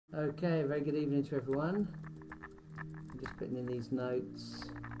Okay, very good evening to everyone. I'm just putting in these notes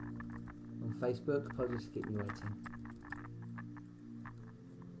on Facebook. Apologies for keeping you waiting.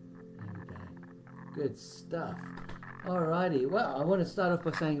 There we go. Good stuff. Alrighty, well, I want to start off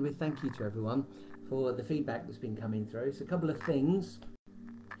by saying a big thank you to everyone for the feedback that's been coming through. So a couple of things.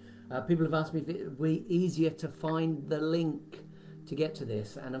 People have asked me if it would be easier to find the link to get to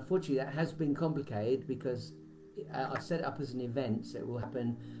this, and unfortunately that has been complicated because I've set it up as an event, so it will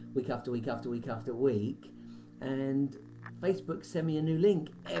happen week after week after week after week, and Facebook send me a new link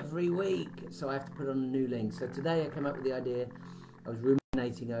every week, so I have to put on a new link. So today I came up with the idea, I was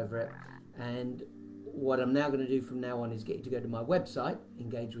ruminating over it, and what I'm now going to do from now on is get you to go to my website,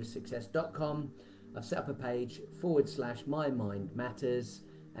 engagewithsuccess.com. I've set up a page /My Mind Matters,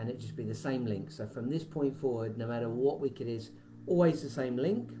 and it just be the same link. So from this point forward, no matter what week it is, always the same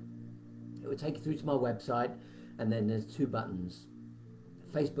link. It will take you through to my website, and then there's two buttons,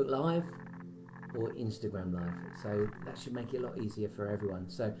 Facebook Live or Instagram Live. So that should make it a lot easier for everyone.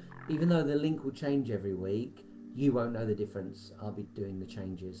 So even though the link will change every week, you won't know the difference. I'll be doing the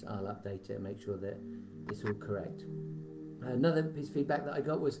changes. I'll update it and make sure that it's all correct. Another piece of feedback that I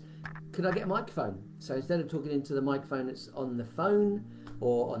got was, could I get a microphone? So instead of talking into the microphone that's on the phone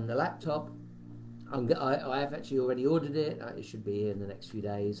or on the laptop, I have actually already ordered it. It should be here in the next few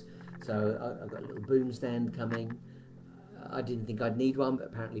days. So I've got a little boom stand coming. I didn't think I'd need one, but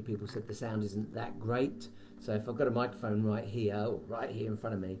apparently people said the sound isn't that great. So if I've got a microphone right here, or right here in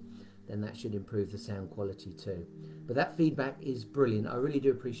front of me, then that should improve the sound quality too. But that feedback is brilliant. I really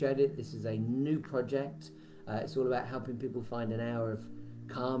do appreciate it. This is a new project. It's all about helping people find an hour of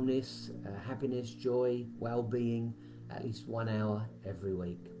calmness, happiness, joy, well-being, at least 1 hour every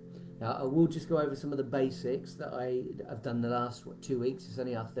week. Now, I will just go over some of the basics that I've done the last 2 weeks. It's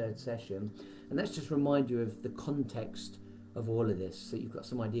only our third session. And let's just remind you of the context of all of this, so you've got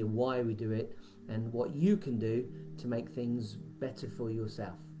some idea why we do it and what you can do to make things better for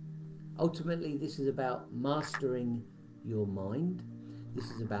yourself. Ultimately, this is about mastering your mind. This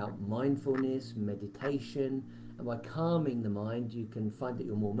is about mindfulness, meditation, and by calming the mind, you can find that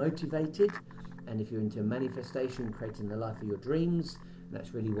you're more motivated. And if you're into manifestation, creating the life of your dreams,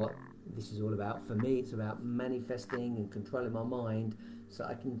 that's really what this is all about. For me, it's about manifesting and controlling my mind so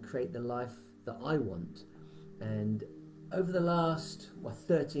I can create the life that I want. And over the last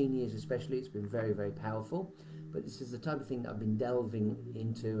 13 years especially, it's been very, very powerful. But this is the type of thing that I've been delving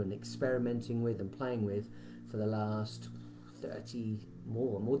into and experimenting with and playing with for the last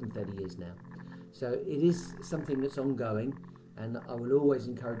more than 30 years now. So it is something that's ongoing, and I will always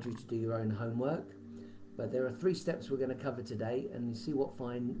encourage you to do your own homework. But there are 3 steps we're going to cover today, and see what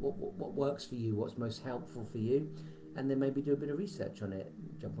works for you, what's most helpful for you, and then maybe do a bit of research on it.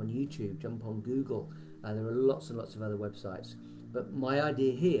 Jump on YouTube, jump on Google. There are lots and lots of other websites. But my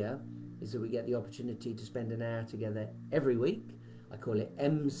idea here is that we get the opportunity to spend an hour together every week. I call it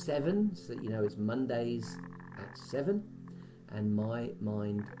M7, so that you know it's Mondays at 7, and My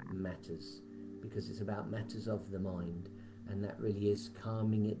Mind Matters, because it's about matters of the mind, and that really is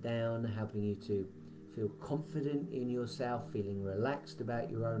calming it down, helping you to feel confident in yourself, feeling relaxed about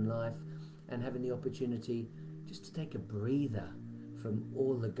your own life, and having the opportunity just to take a breather from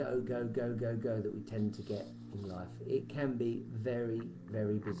all the go that we tend to get in life. It can be very,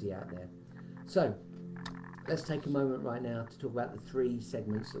 very busy out there. So let's take a moment right now to talk about the 3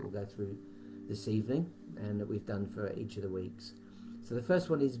 segments that we'll go through this evening and that we've done for each of the weeks. So the first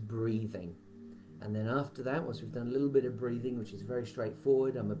one is breathing. And then after that, once we've done a little bit of breathing, which is very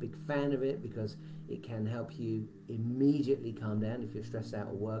straightforward, I'm a big fan of it because it can help you immediately calm down if you're stressed out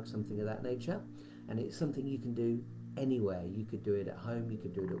at work, something of that nature. And it's something you can do anywhere. You could do it at home, you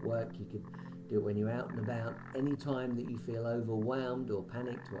could do it at work, you could do it when you're out and about. Any time that you feel overwhelmed or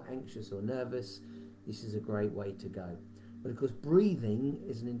panicked or anxious or nervous, this is a great way to go. But of course, breathing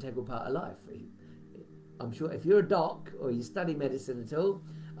is an integral part of life. I'm sure if you're a doc or you study medicine at all,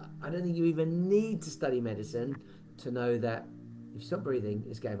 I don't think you even need to study medicine to know that if you stop breathing,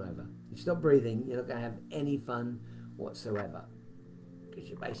 it's game over. If you stop breathing, you're not going to have any fun whatsoever, because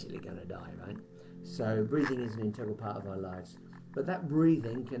you're basically going to die, right? So breathing is an integral part of our lives. But that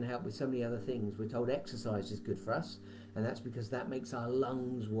breathing can help with so many other things. We're told exercise is good for us, and that's because that makes our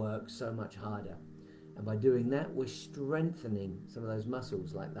lungs work so much harder. And by doing that, we're strengthening some of those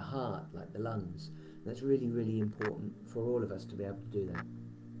muscles, like the heart, like the lungs. And that's really, really important for all of us to be able to do that.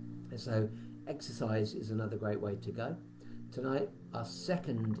 And so exercise is another great way to go. Tonight, our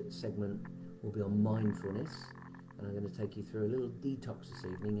second segment will be on mindfulness. And I'm going to take you through a little detox this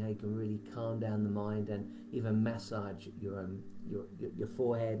evening, how you can really calm down the mind and even massage your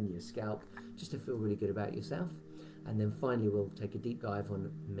forehead and your scalp, just to feel really good about yourself. And then finally we'll take a deep dive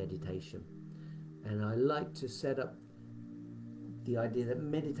on meditation. And I like to set up the idea that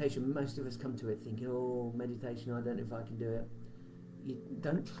meditation, most of us come to it thinking, oh, meditation, I don't know if I can do it. You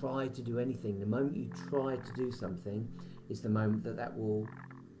don't try to do anything. The moment you try to do something is the moment that will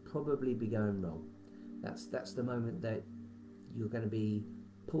probably be going wrong. That's the moment that you're going to be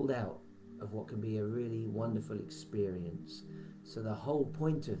pulled out of what can be a really wonderful experience. So the whole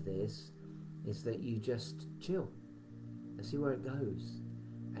point of this is that you just chill and see where it goes.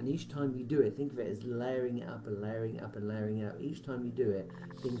 And each time you do it, think of it as layering it up and layering it up and layering it up. Each time you do it,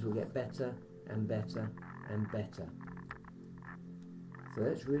 things will get better and better and better. So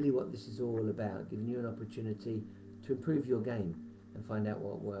that's really what this is all about, giving you an opportunity to improve your game and find out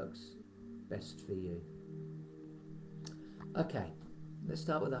what works best for you. Okay, let's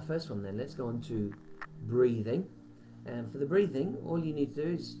start with our first one then. Let's go on to breathing. And for the breathing, all you need to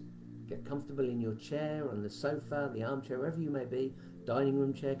do is get comfortable in your chair, on the sofa, the armchair, wherever you may be. Dining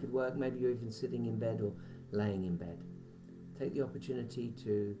room chair could work. Maybe you're even sitting in bed or laying in bed. Take the opportunity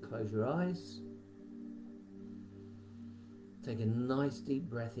to close your eyes. Take a nice deep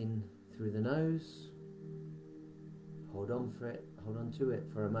breath in through the nose. Hold on to it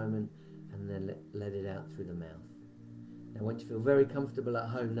for a moment, and then let it out through the mouth. Now I want you to feel very comfortable at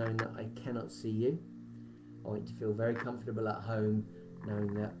home knowing that I cannot see you. I want you to feel very comfortable at home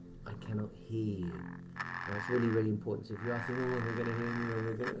knowing that I cannot hear you. Now it's really, really important. So if you're thinking, oh, they're going to hear me, or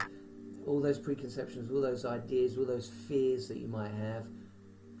they're going to... all those preconceptions, all those ideas, all those fears that you might have,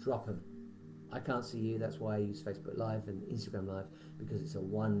 drop them. I can't see you. That's why I use Facebook Live and Instagram Live, because it's a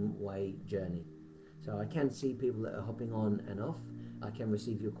one-way journey. So I can see people that are hopping on and off. I can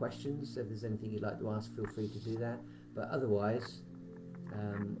receive your questions. So if there's anything you'd like to ask, feel free to do that. But otherwise,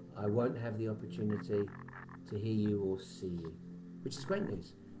 I won't have the opportunity to hear you or see you, which is great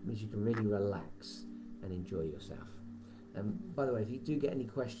news. It means you can really relax and enjoy yourself. By the way, if you do get any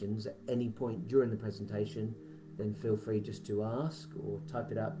questions at any point during the presentation, then feel free just to ask or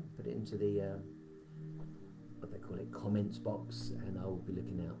type it up, put it into the what they call it, comments box, and I will be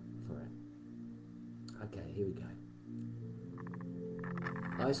looking out for it. Okay, here we go.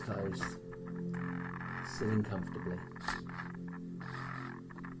 Eyes closed, sitting comfortably.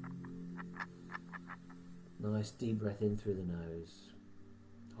 Nice deep breath in through the nose.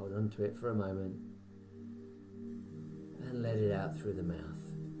 Hold on to it for a moment and let it out through the mouth.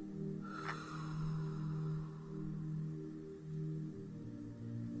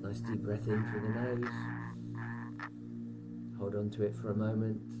 Nice deep breath in through the nose. Hold on to it for a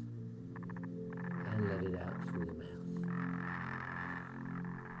moment and let it out through the mouth.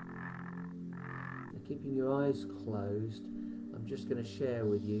 Now, keeping your eyes closed, I'm just going to share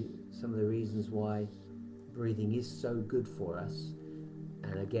with you some of the reasons why breathing is so good for us.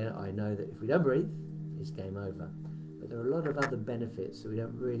 And again, I know that if we don't breathe, it's game over. But there are a lot of other benefits that we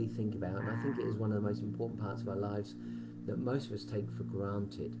don't really think about, and I think it is one of the most important parts of our lives that most of us take for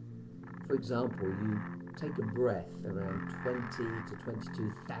granted. For example, you take a breath around 20 to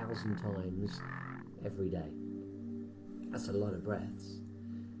 22,000 times every day. That's a lot of breaths.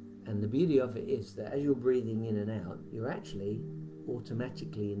 And the beauty of it is that as you're breathing in and out, you're actually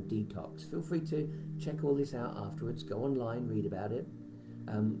automatically in detox. Feel free to check all this out afterwards. Go online, read about it.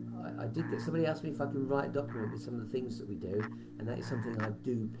 I did get somebody asked me if I can write a document with some of the things that we do, and that is something I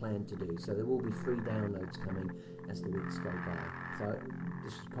do plan to do. So there will be free downloads coming as the weeks go by. So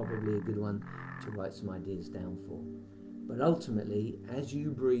this is probably a good one to write some ideas down for. But ultimately, as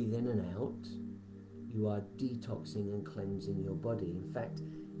you breathe in and out, you are detoxing and cleansing your body. In fact,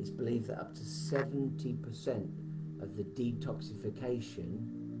 it's believed that up to 70% of the detoxification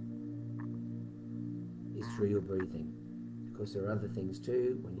is through your breathing. Of course, there are other things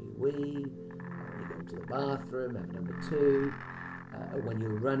too. When you wee, when you go to the bathroom, habit number 2. When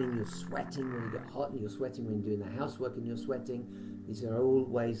you're running, you're sweating. When you get hot and you're sweating. When you're doing the housework and you're sweating. These are all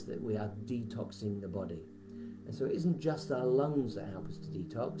ways that we are detoxing the body. And so it isn't just our lungs that help us to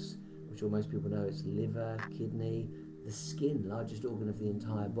detox, which most people know it's liver, kidney, the skin, largest organ of the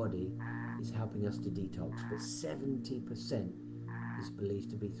entire body, is helping us to detox. But 70% is believed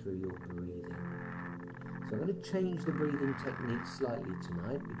to be through your breathing. So I'm going to change the breathing technique slightly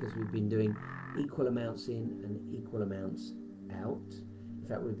tonight, because we've been doing equal amounts in and equal amounts out. In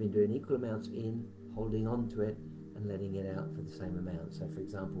fact, we've been doing equal amounts in, holding on to it, and letting it out for the same amount. So for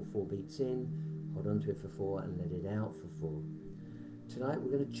example, 4 beats in, hold on to it for 4, and let it out for 4. Tonight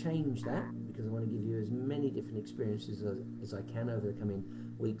we're going to change that, because I want to give you as many different experiences as I can over the coming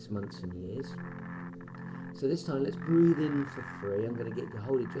weeks, months and years. So this time let's breathe in for 3. I'm going to get you to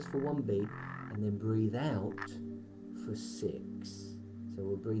hold it just for 1 beat, and then breathe out for 6. So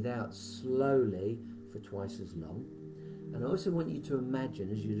we'll breathe out slowly for twice as long. And I also want you to imagine,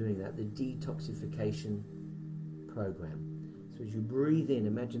 as you're doing that, the detoxification program. So as you breathe in,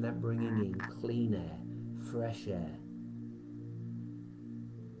 imagine that bringing in clean air, fresh air,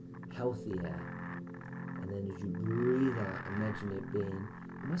 healthy air. And then as you breathe out, imagine it being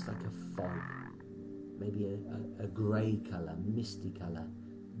almost like a fog, maybe a grey colour, misty colour,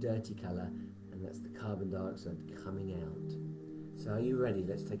 dirty colour, and that's the carbon dioxide coming out. So are you ready?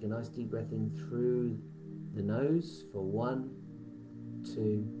 Let's take a nice deep breath in through the nose for 1,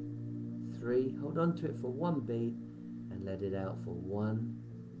 2, 3. Hold on to it for 1 beat and let it out for 1,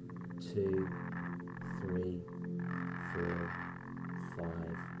 2, 3, 4, 5,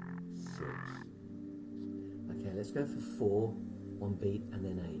 6. Okay, let's go for 4, 1 beat, and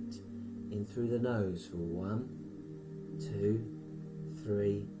then 8. In through the nose for 1, 2,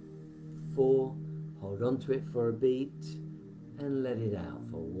 3, 4. Hold on to it for a beat and let it out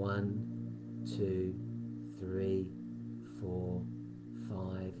for 1, 2, 3, 4,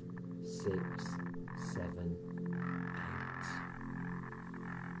 5, 6, 7,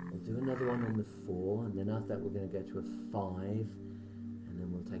 8. We'll do another one on the 4, and then after that we're going to go to a 5, and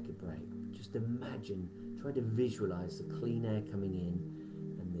then we'll take a break. Just imagine, try to visualize the clean air coming in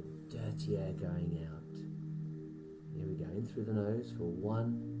and the dirty air going out. Here we go, in through the nose for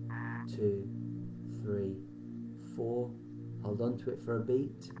 1, 2, 3, 4. Hold on to it for a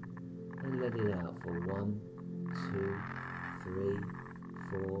beat and let it out for 1, 2, 3,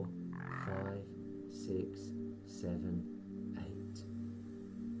 4, 5, 6, 7, 8.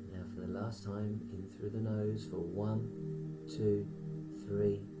 Now for the last time, in through the nose for 1, 2,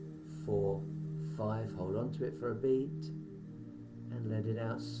 3, 4, 5. Hold on to it for a beat and let it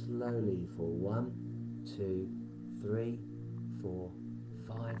out slowly for 1, 2, 3, 4,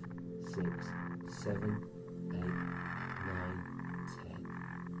 5, 6, 7, 8, 9,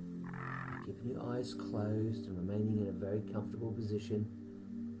 10. Keeping your eyes closed and remaining in a very comfortable position.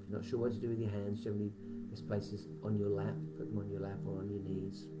 If you're not sure what to do with your hands, generally there's places on your lap. Put them on your lap or on your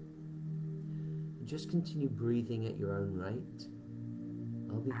knees. And just continue breathing at your own rate.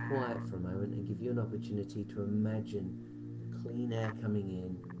 I'll be quiet for a moment and give you an opportunity to imagine the clean air coming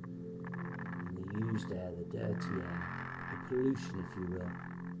in and the used air, the dirty air, the pollution, if you will,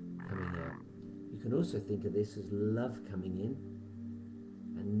 coming out. You can also think of this as love coming in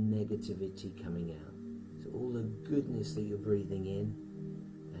and negativity coming out. So all the goodness that you're breathing in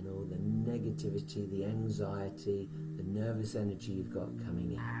and all the negativity, the anxiety, the nervous energy you've got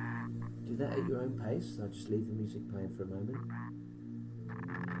coming in. Do that at your own pace. I'll just leave the music playing for a moment.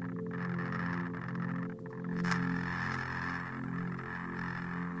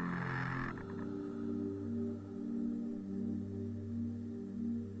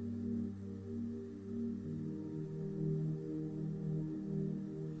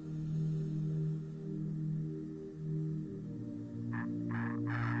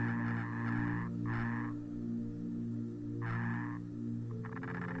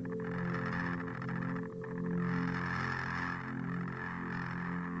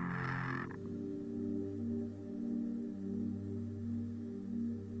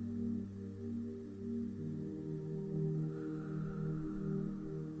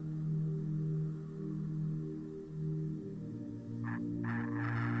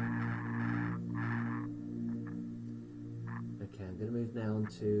 I'm going to move now on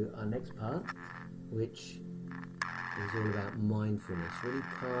to our next part, which is all about mindfulness, really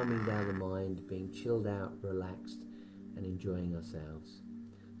calming down the mind, being chilled out, relaxed, and enjoying ourselves.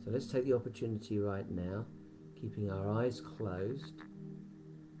 So let's take the opportunity right now, keeping our eyes closed,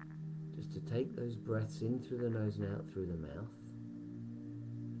 just to take those breaths in through the nose and out through the mouth.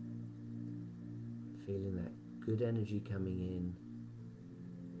 Feeling that good energy coming in,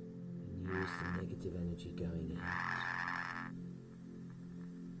 and use the negative energy going out.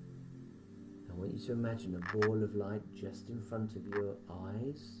 I want you to imagine a ball of light just in front of your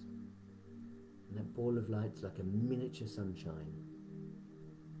eyes, and that ball of light is like a miniature sunshine,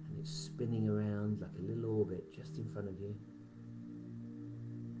 and it's spinning around like a little orbit just in front of you.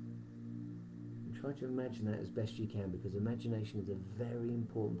 And try to imagine that as best you can, because imagination is a very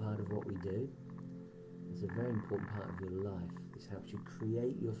important part of what we do. It's a very important part of your life. This helps you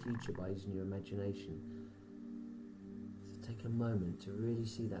create your future by using your imagination. So take a moment to really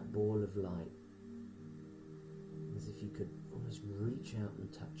see that ball of light, as if you could almost reach out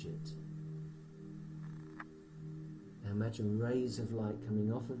and touch it. Now imagine rays of light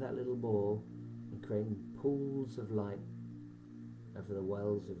coming off of that little ball and creating pools of light over the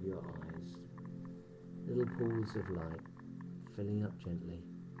wells of your eyes. Little pools of light filling up gently.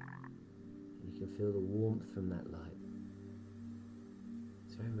 And you can feel the warmth from that light.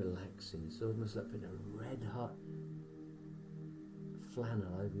 It's very relaxing. It's almost like putting a red hot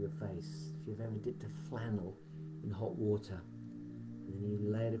flannel over your face. If you've ever dipped a flannel in hot water and then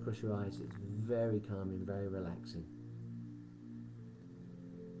you lay it across your eyes, it's very calming, very relaxing.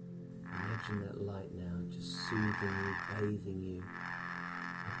 Imagine that light now just soothing you, bathing you,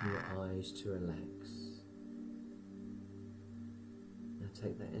 helping your eyes to relax. Now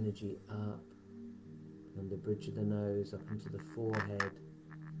take that energy up, on the bridge of the nose, up into the forehead,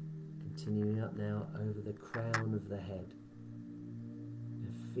 continuing up now over the crown of the head.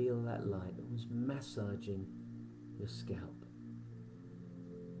 And feel that light almost massaging your scalp.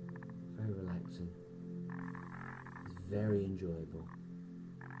 Very relaxing. It's very enjoyable.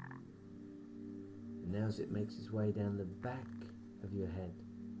 And now as it makes its way down the back of your head,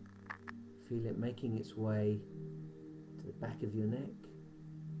 feel it making its way to the back of your neck,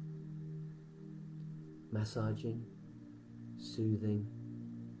 massaging, soothing,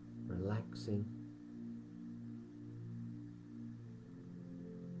 relaxing.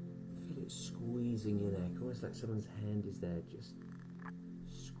 Feel it squeezing your neck, almost like someone's hand is there just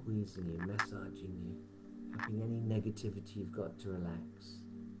squeezing you, massaging you, helping any negativity you've got to relax.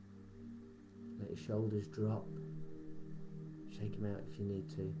 Let your shoulders drop, shake them out if you need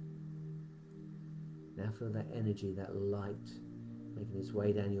to. Now feel that energy, that light making its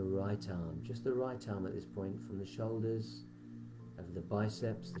way down your right arm, just the right arm at this point, from the shoulders, over the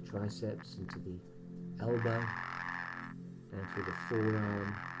biceps, the triceps, into the elbow, down through the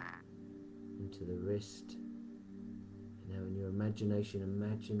forearm, into the wrist. And now in your imagination,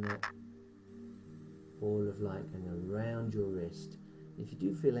 imagine that ball of light going around your wrist. If you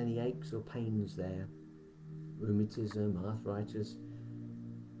do feel any aches or pains there, rheumatism, arthritis,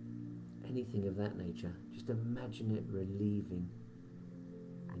 anything of that nature, just imagine it relieving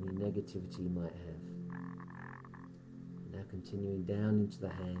any negativity you might have. Now continuing down into the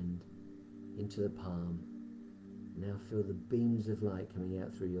hand, into the palm. Now feel the beams of light coming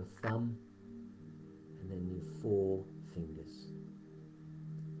out through your thumb and then your 4 fingers.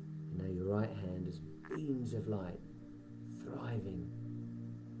 And now your right hand has beams of light, thriving.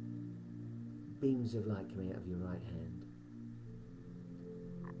 Beams of light coming out of your right hand.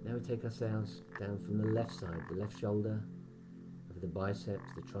 Now we take ourselves down from the left side, the left shoulder, over the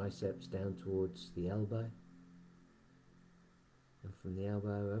biceps, the triceps, down towards the elbow. And from the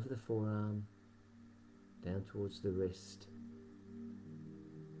elbow over the forearm, down towards the wrist.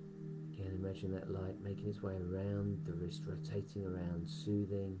 Again, imagine that light making its way around the wrist, rotating around,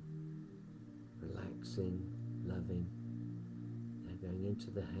 soothing, relaxing, loving. Now going into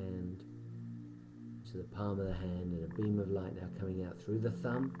the hand, to the palm of the hand, and a beam of light now coming out through the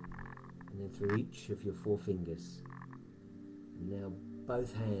thumb and then through each of your 4 fingers. And now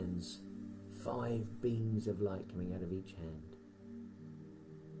both hands, 5 beams of light coming out of each hand.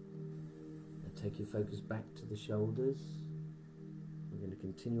 Now take your focus back to the shoulders. We're going to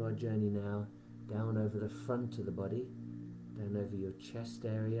continue our journey now down over the front of the body, down over your chest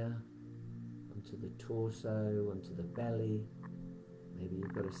area, onto the torso, onto the belly. Maybe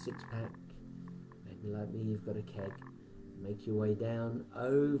you've got a 6-pack. Maybe like me, you've got a keg. Make your way down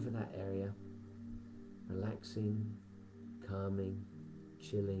over that area, relaxing, calming,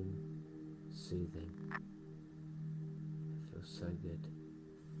 chilling, soothing. It feels so good.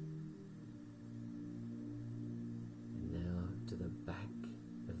 And now to the back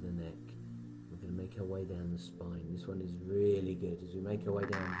of the neck. We're going to make our way down the spine. This one is really good as we make our way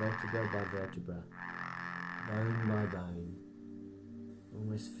down vertebra by vertebra, bone by bone.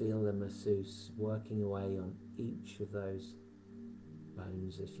 Almost feel the masseuse working away on each of those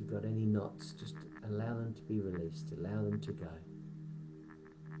bones. If you've got any knots, just allow them to be released, allow them to go.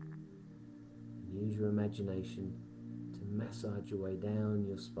 And use your imagination to massage your way down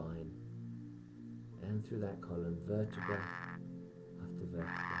your spine, down through that column, vertebra after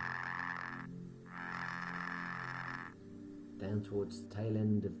vertebra, down towards the tail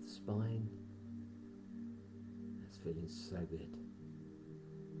end of the spine. That's feeling so good.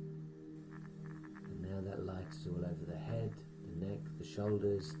 Now that light is all over the head, the neck, the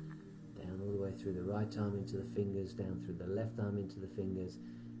shoulders, down all the way through the right arm into the fingers, down through the left arm into the fingers,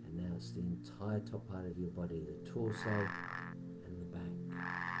 and now it's the entire top part of your body, the torso and the back.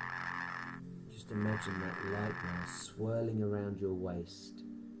 Just imagine that light now swirling around your waist,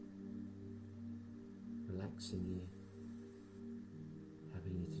 relaxing you,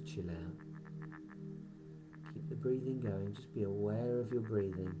 helping you to chill out. Keep the breathing going, just be aware of your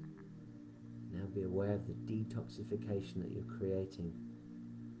breathing. Now be aware of the detoxification that you're creating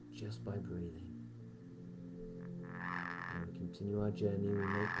just by breathing. Now we continue our journey. We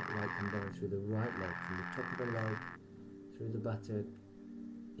make that light come down through the right leg, from the top of the leg, through the buttock,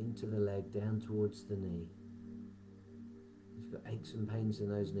 into the leg, down towards the knee. If you've got aches and pains in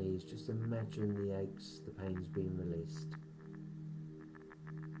those knees, just imagine the aches, the pains being released.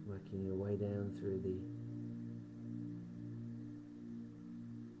 Working your way down through the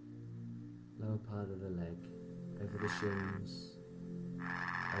lower part of the leg, over the shins,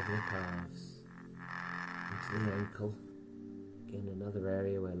 over the calves, into the ankle. Again, another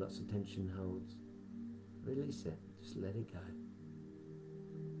area where lots of tension holds. Release it, just let it go.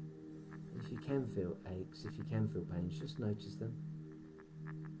 If you can feel aches, if you can feel pains, just notice them.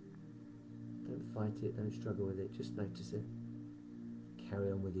 Don't fight it, don't struggle with it, just notice it.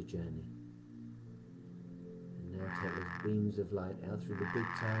 Carry on with your journey. And now take those beams of light out through the big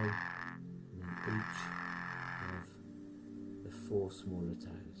toe, and then each of the 4 smaller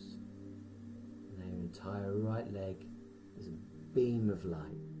toes. And now your entire right leg is a beam of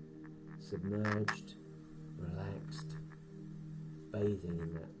light, submerged, relaxed, bathing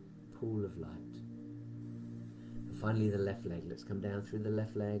in that pool of light. And finally the left leg. Let's come down through the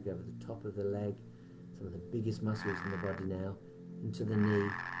left leg, over the top of the leg, some of the biggest muscles in the body now, into the knee,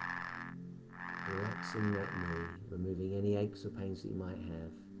 relaxing that knee, removing any aches or pains that you might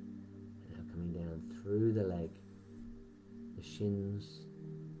have. And now coming down through the leg, the shins,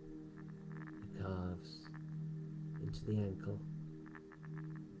 the calves, into the ankle.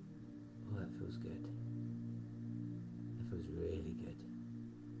 Oh, that feels good. That feels really good.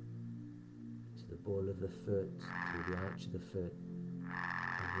 Into the ball of the foot, through the arch of the foot,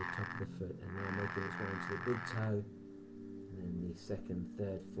 over the top of the foot, and now making its way into the big toe, and then the 2nd,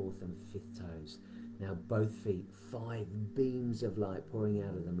 3rd, 4th and 5th toes. Now both feet, 5 beams of light pouring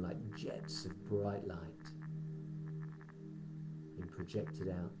out of them like jets of bright light, being projected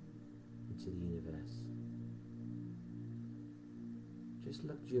out into the universe. Just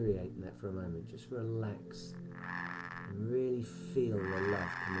luxuriate in that for a moment, just relax and really feel the love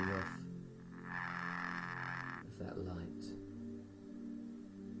coming off of that light.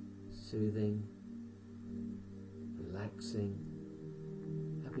 Soothing, relaxing,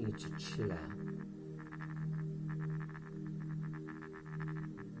 helping you to chill out.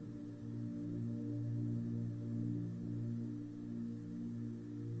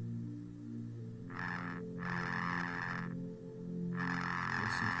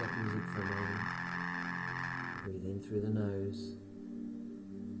 Listen to that music for a moment. Breathe in through the nose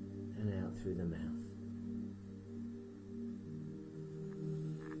and out through the mouth.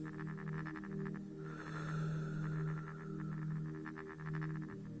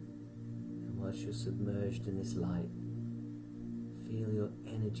 Whilst you're submerged in this light, feel your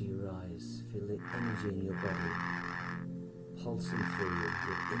energy rise, feel the energy in your body pulsing through you.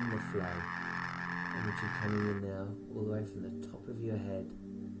 You're in the flow. Energy coming in now, all the way from the top of your head,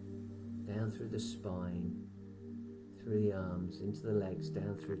 down through the spine, through the arms, into the legs,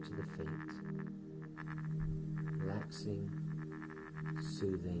 down through to the feet. Relaxing,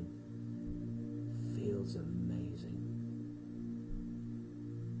 soothing, feels amazing.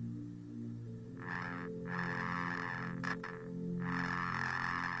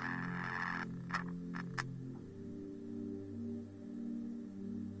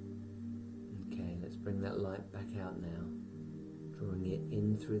 Bring that light back out now, drawing it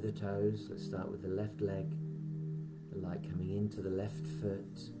in through the toes. Let's start with the left leg, the light coming into the left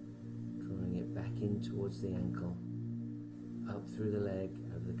foot, drawing it back in towards the ankle, up through the leg,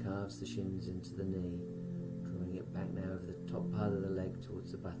 over the calves, the shins, into the knee, drawing it back now over the top part of the leg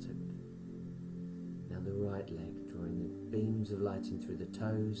towards the buttock. Now the right leg, drawing the beams of light in through the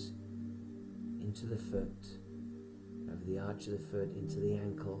toes, into the foot, over the arch of the foot, into the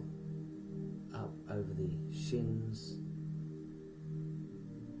ankle, up over the shins,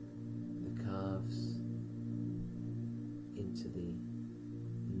 the calves, into the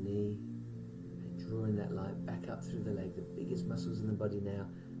knee, and drawing that light back up through the leg, the biggest muscles in the body now,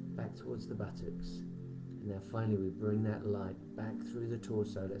 back towards the buttocks. And now finally we bring that light back through the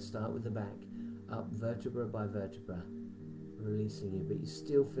torso. Let's start with the back, up vertebra by vertebra, releasing you, but you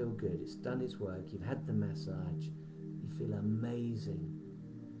still feel good. It's done its work. You've had the massage. You feel amazing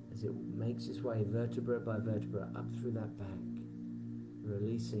as it makes its way vertebra by vertebra up through that back,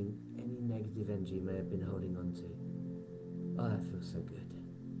 releasing any negative energy you may have been holding on to. Oh, that feels so good.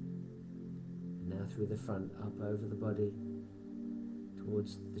 And now through the front, up over the body,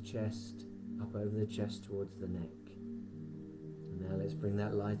 towards the chest, up over the chest towards the neck. And now let's bring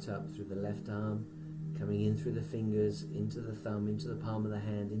that light up through the left arm, coming in through the fingers, into the thumb, into the palm of the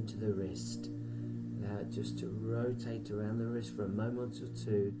hand, into the wrist. Allow it just to rotate around the wrist for a moment or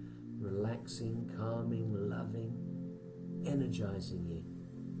two, relaxing, calming, loving, energizing you.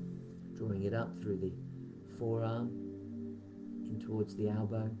 Drawing it up through the forearm, in towards the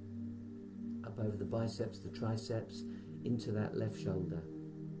elbow, up over the biceps, the triceps, into that left shoulder,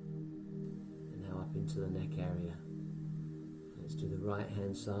 and now up into the neck area. Let's do the right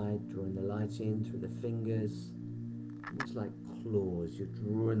hand side, drawing the light in through the fingers, almost like claws. You're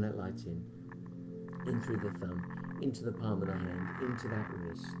drawing that light in through the thumb, into the palm of the hand, into that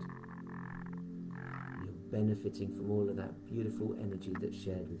wrist. You're benefiting from all of that beautiful energy that's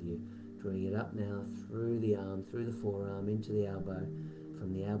shared with you. Drawing it up now through the arm, through the forearm, into the elbow,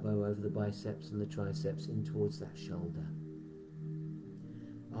 from the elbow over the biceps and the triceps in towards that shoulder.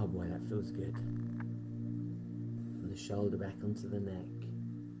 Oh boy, that feels good. From the shoulder back onto the neck.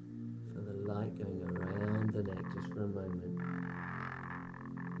 Feel the light going around the neck just for a moment.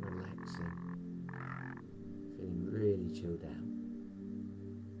 Relaxing. Feeling really chilled out.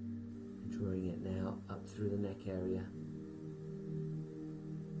 And drawing it now up through the neck area.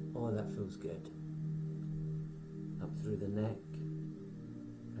 Oh, that feels good. Up through the neck,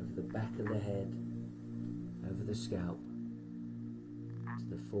 over the back of the head, over the scalp, to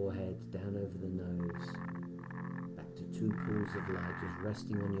the forehead, down over the nose, back to two pools of light just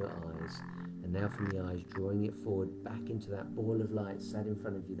resting on your eyes. And now from the eyes, drawing it forward back into that ball of light sat in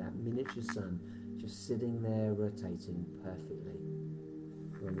front of you, that miniature sun, just sitting there rotating perfectly.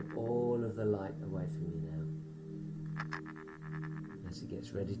 Drawing all of the light away from you now. As it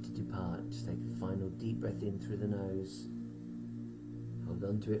gets ready to depart, just take a final deep breath in through the nose. Hold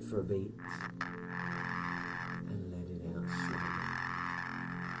on to it for a beat. And let it out slowly.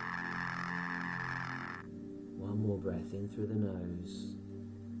 One more breath in through the nose.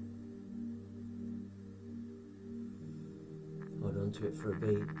 Hold on to it for a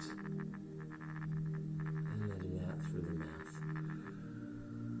beat. And let it out through the mouth.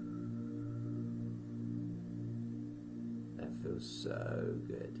 Feels so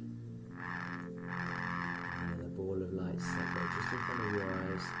good. Now the ball of light set there just in front of your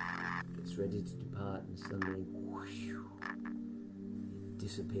eyes, gets ready to depart, and suddenly whoosh, it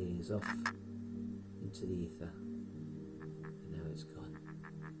disappears off into the ether. And now it's gone.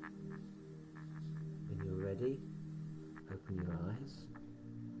 When you're ready, open your eyes.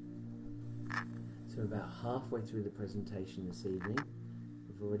 So we're about halfway through the presentation this evening.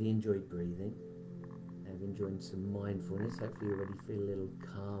 We've already enjoyed breathing. I've enjoyed some mindfulness. Hopefully you already feel a little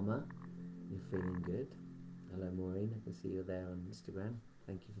calmer. You're feeling good. Hello Maureen, I can see you're there on Instagram.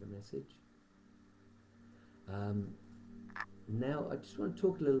 Thank you for the message. Now I just want to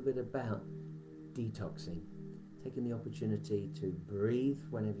talk a little bit about detoxing. Taking the opportunity to breathe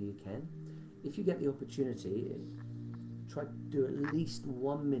whenever you can. If you get the opportunity, try to do at least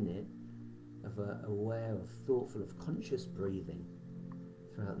 1 minute of aware, of thoughtful, of conscious breathing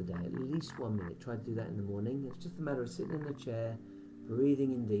throughout the day, at least 1 minute. Try to do that in the morning. It's just a matter of sitting in the chair,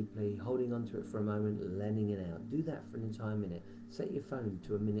 breathing in deeply, holding on to it for a moment, letting it out. Do that for an entire minute. Set your phone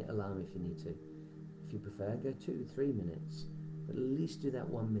to a minute alarm if you need to. If you prefer, go 2-3 minutes. But at least do that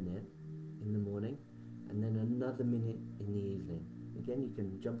 1 minute in the morning, and then another minute in the evening. Again, you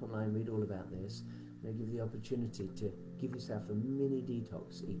can jump online, read all about this. May give you the opportunity to give yourself a mini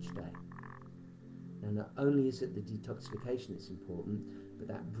detox each day. Now, not only is it the detoxification that's important, but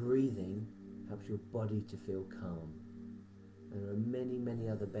that breathing helps your body to feel calm. And there are many, many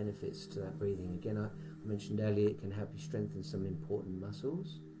other benefits to that breathing. Again, I mentioned earlier it can help you strengthen some important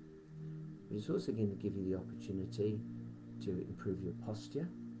muscles, but it's also going to give you the opportunity to improve your posture,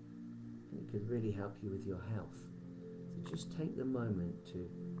 and it could really help you with your health. So just take the moment to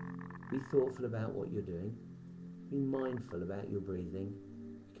be thoughtful about what you're doing, be mindful about your breathing,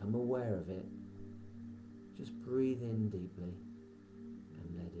 become aware of it. Just breathe in deeply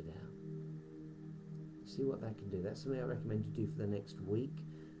and let it out. See what that can do. That's something I recommend you do for the next week,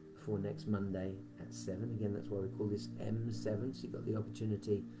 before next Monday at 7. Again, that's why we call this M7, so you've got the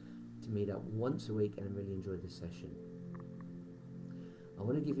opportunity to meet up once a week and really enjoy this session. I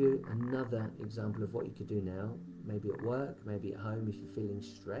want to give you another example of what you could do now, maybe at work, maybe at home if you're feeling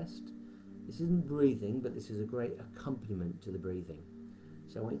stressed. This isn't breathing, but this is a great accompaniment to the breathing.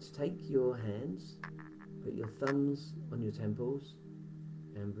 So I want you to take your hands, put your thumbs on your temples,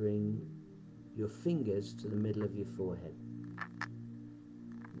 and bring your fingers to the middle of your forehead.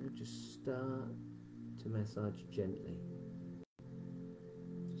 Now just start to massage gently.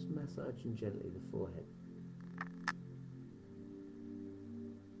 Just massaging gently the forehead.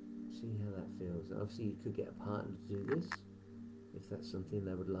 See how that feels. Obviously you could get a partner to do this if that's something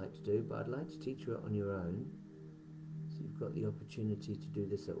they would like to do, but I'd like to teach you it on your own. So you've got the opportunity to do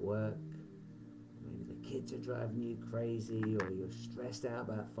this at work. Maybe the kids are driving you crazy, or you're stressed out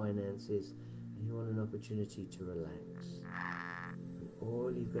about finances and you want an opportunity to relax. And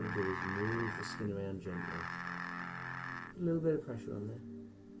all you've got to do is move the skin around gently. A little bit of pressure on there.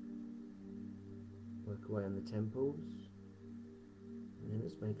 Work away on the temples. And then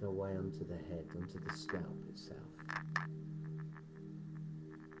let's make our way onto the head, onto the scalp itself.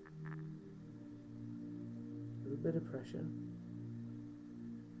 A little bit of pressure.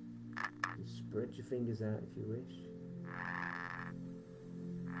 You can spread your fingers out if you wish.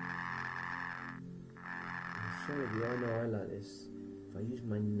 And some of you, I know I like this. If I use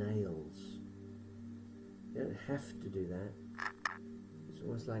my nails, you don't have to do that. It's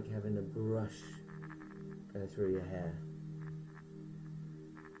almost like having a brush go through your hair.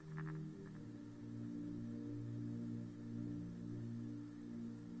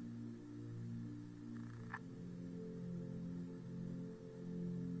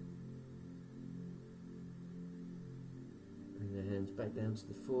 Bring the hands back down to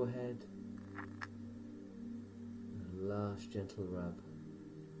the forehead. And a last gentle rub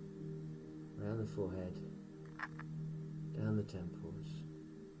around the forehead, down the temples,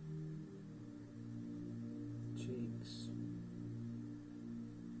 cheeks,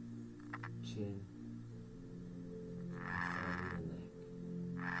 chin, and finally the neck.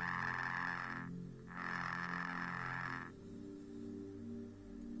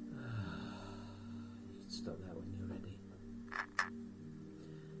 You can stop that when you're ready.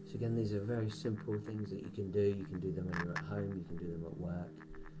 So again, these are very simple things that you can do. You can do them when you're at home, you can do them at work.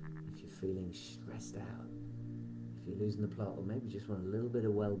 If you're feeling stressed out, if you're losing the plot, or maybe just want a little bit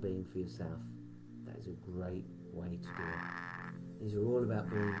of well-being for yourself, that is a great way to do it. These are all about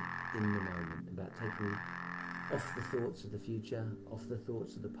being in the moment, about taking off the thoughts of the future, off the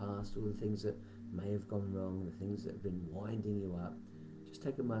thoughts of the past, all the things that may have gone wrong, the things that have been winding you up. Just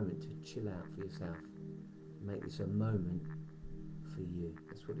take a moment to chill out for yourself. Make this a moment for you.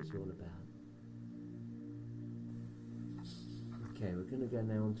 That's what it's all about. Okay, we're going to go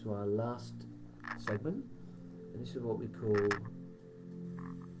now on to our last segment, and this is what we call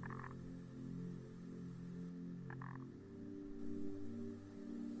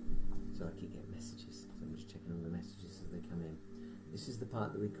so I keep getting messages, so I'm just checking all the messages as they come in. This is the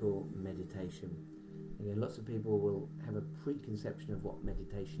part that we call meditation. Again, lots of people will have a preconception of what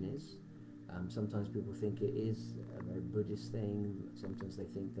meditation is. Sometimes people think it is a very Buddhist thing, sometimes they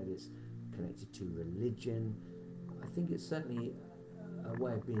think that it's connected to religion. I think it's certainly a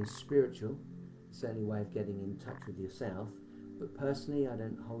way of being spiritual, certainly a way of getting in touch with yourself, but personally I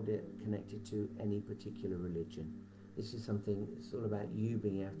don't hold it connected to any particular religion. This is something, it's all about you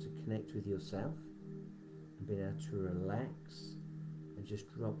being able to connect with yourself and being able to relax and just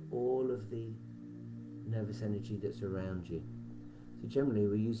drop all of the nervous energy that's around you. So generally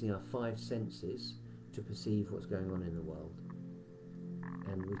we're using our 5 senses to perceive what's going on in the world,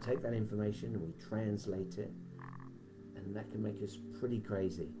 and we take that information and we translate it, and that can make us pretty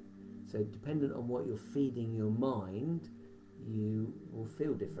crazy. So dependent on what you're feeding your mind, you will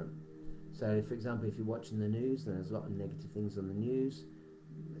feel different. So for example, if you're watching the news and there's a lot of negative things on the news,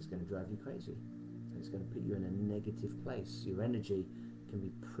 it's going to drive you crazy. It's going to put you in a negative place. Your energy can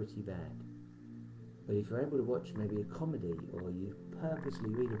be pretty bad. But if you're able to watch maybe a comedy, or you purposely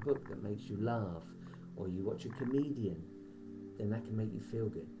read a book that makes you laugh, or you watch a comedian, then that can make you feel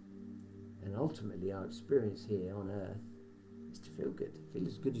good. And ultimately our experience here on earth is to feel good. Feel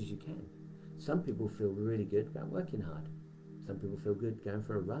as good as you can. Some people feel really good about working hard. Some people feel good going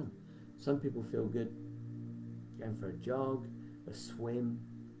for a run. Some people feel good going for a jog, a swim,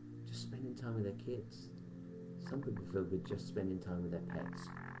 just spending time with their kids. Some people feel good just spending time with their pets.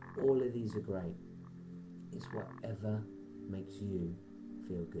 All of these are great. It's whatever makes you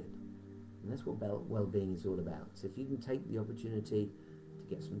feel good. And that's what well-being is all about. So if you can take the opportunity to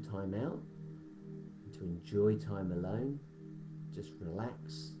get some time out, and to enjoy time alone, just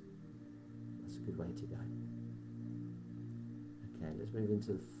relax, that's a good way to go. Okay, let's move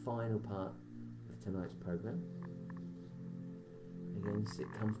into the final part of tonight's program. Again, sit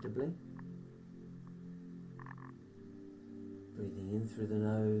comfortably. Breathing in through the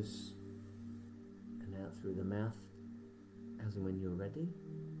nose and out through the mouth, as and when you're ready.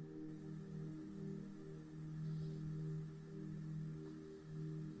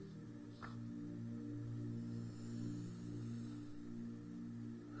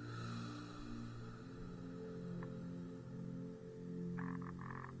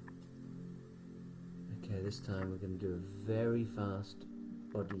 Okay, this time we're going to do a very fast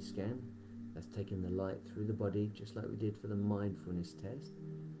body scan. That's taking the light through the body, just like we did for the mindfulness test.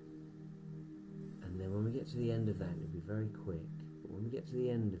 And then when we get to the end of that, it'll be very quick. But when we get to the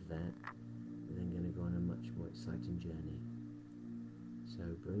end of that, we're then going to go on a much more exciting journey.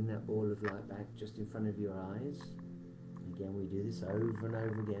 So bring that ball of light back just in front of your eyes. Again, we do this over and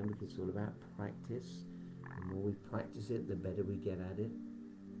over again because it's all about practice. The more we practice it, the better we get at it,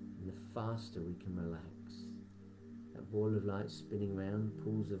 and the faster we can relax. That ball of light spinning round,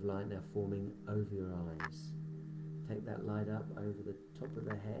 pools of light now forming over your eyes. Take that light up over the top of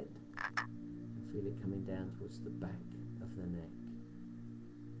the head and feel it coming down towards the back of the neck.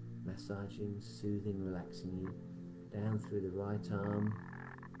 Massaging, soothing, relaxing you down through the right arm,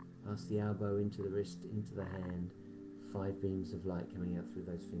 past the elbow, into the wrist, into the hand. 5 beams of light coming out through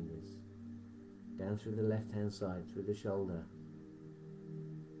those fingers. Down through the left hand side, through the shoulder,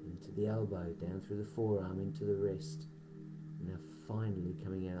 into the elbow, down through the forearm, into the wrist. And now finally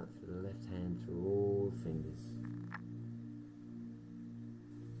coming out through the left hand, through all fingers.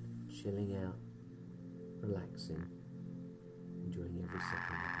 Chilling out, relaxing, enjoying every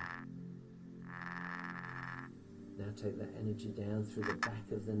second of it. Now take that energy down through the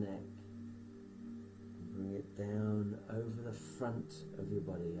back of the neck. Bring it down over the front of your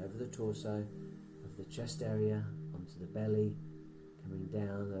body, over the torso, over the chest area, onto the belly, coming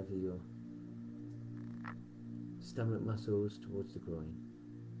down over your stomach muscles towards the groin.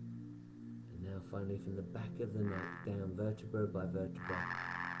 And now finally from the back of the neck down vertebra by vertebra,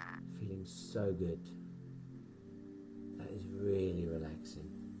 feeling so good. That is really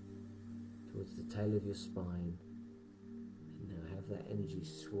relaxing. Towards the tail of your spine. And now have that energy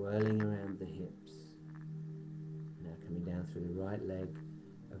swirling around the hips. Now coming down through the right leg,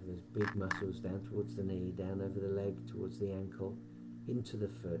 over those big muscles, down towards the knee, down over the leg, towards the ankle, into the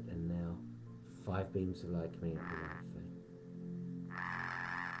foot, and now 5 beams of light coming up the right foot.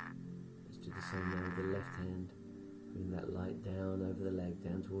 Let's do the same now with the left hand, bring that light down over the leg,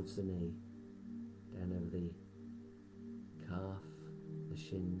 down towards the knee, down over the calf, the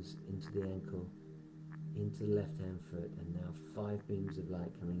shins, into the ankle, into the left hand foot, and now 5 beams of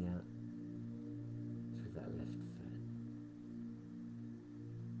light coming out through that left foot.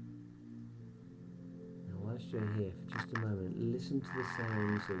 Whilst you're here for just a moment, listen to the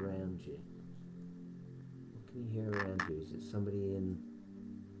sounds around you. What can you hear around you? Is it somebody in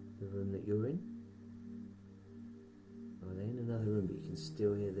the room that you're in? Or are they in another room but you can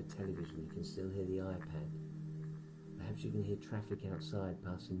still hear the television, you can still hear the iPad? Perhaps you can hear traffic outside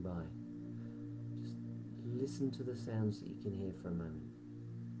passing by. Just listen to the sounds that you can hear for a moment.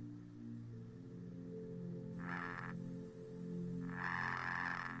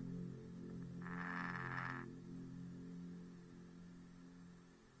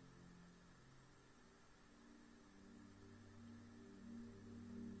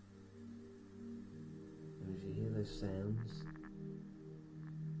 Sounds.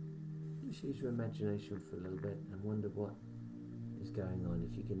 Just use your imagination for a little bit and wonder what is going on.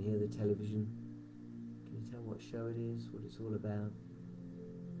 If you can hear the television, can you tell what show it is, what it's all about?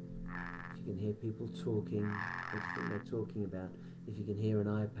 If you can hear people talking, what do you think they're talking about? If you can hear an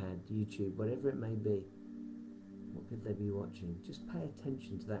iPad, YouTube, whatever it may be, what could they be watching? Just pay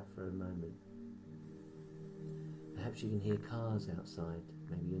attention to that for a moment. Perhaps you can hear cars outside.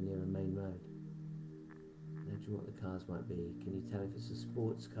 Maybe you're near a main road. Imagine what the cars might be. Can you tell if it's a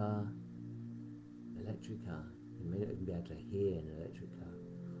sports car, electric car? You may not even be able to hear an electric car.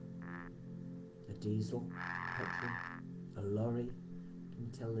 A diesel, petrol, a lorry. Can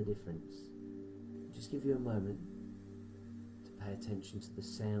you tell the difference? Just give you a moment to pay attention to the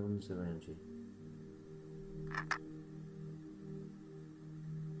sounds around you.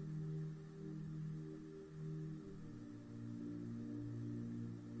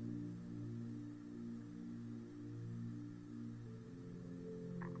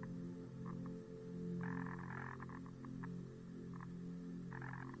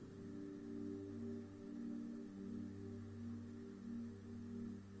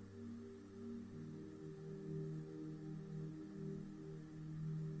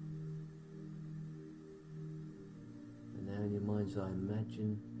 So I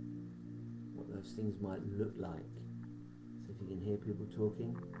imagine what those things might look like. So if you can hear people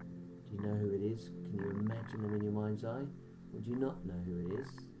talking, do you know who it is? Can you imagine them in your mind's eye? Or do you not know who it is?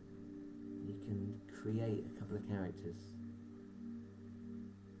 You can create a couple of characters.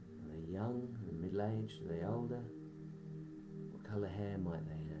 Are they young? Are they middle-aged? Are they older? What colour hair might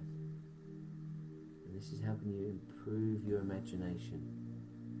they have? And this is helping you improve your imagination.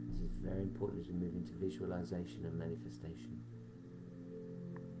 This is very important as we move into visualization and manifestation.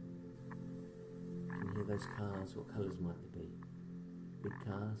 Hear those cars, what colours might they be? Big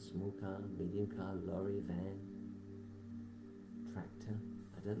car, small car, medium car, lorry, van, tractor.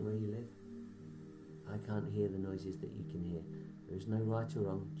 I don't know where you live. I can't hear the noises that you can hear. There is no right or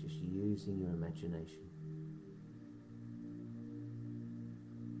wrong, just using your imagination.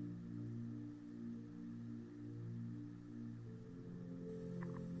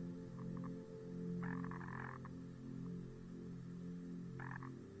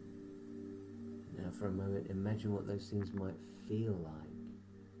 for a moment, imagine what those things might feel like.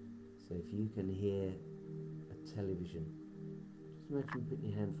 So if you can hear a television, just imagine putting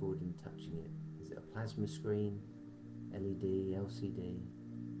your hand forward and touching it. Is it a plasma screen, LED, LCD?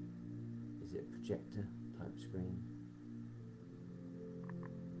 Is it a projector type screen?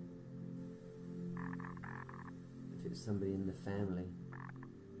 If it's somebody in the family,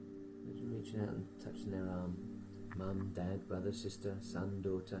 imagine reaching out and touching their arm. Mum, dad, brother, sister, son,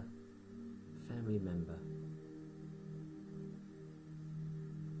 daughter, family member.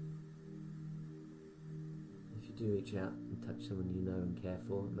 If you do reach out and touch someone you know and care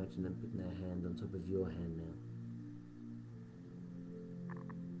for, imagine them putting their hand on top of your hand now.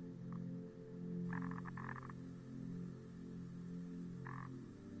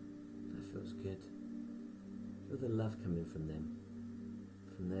 That feels good. Feel the love coming from them,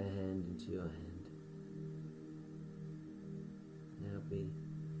 from their hand into your hand. Now be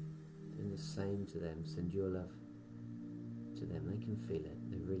doing the same to them. Send your love to them. They can feel it.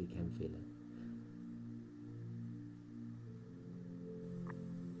 They really can feel it.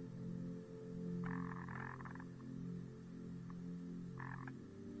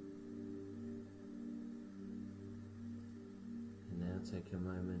 And now take a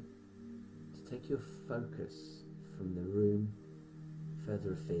moment to take your focus from the room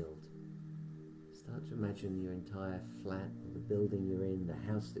further afield. Start to imagine your entire flat, or the building you're in,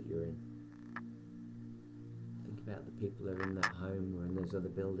 the house that you're in. Think about the people that are in that home or in those other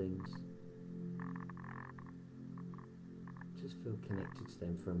buildings. Just feel connected to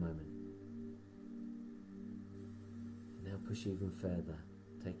them for a moment. And now push even further,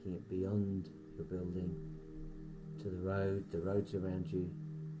 taking it beyond your building to the roads around you,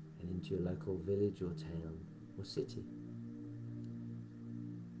 and into your local village or town or city.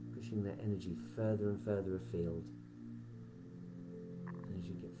 That energy further and further afield, and as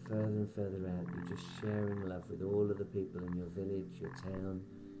you get further and further out, you're just sharing love with all of the people in your village, your town,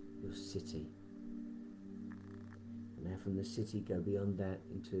 your city. And now from the city, go beyond that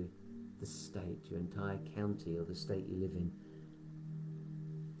into the state, your entire county or the state you live in,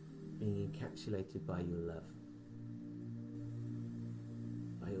 being encapsulated by your love,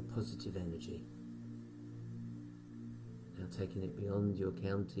 by your positive energy. Now taking it beyond your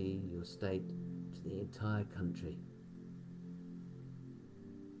county, your state, to the entire country.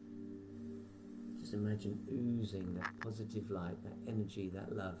 Just imagine oozing that positive light, that energy,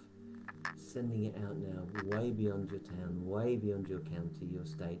 that love, sending it out now, way beyond your town, way beyond your county, your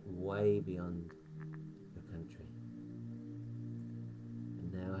state, way beyond your country.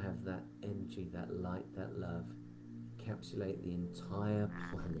 And now have that energy, that light, that love, encapsulate the entire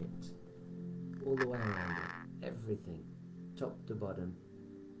planet, all the way around it, everything. Top to bottom,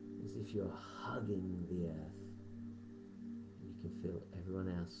 as if you're hugging the earth, and you can feel everyone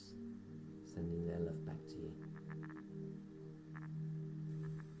else sending their love back to you.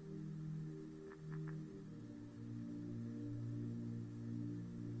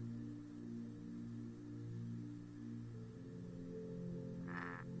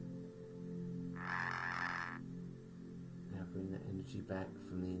 Now bring that energy back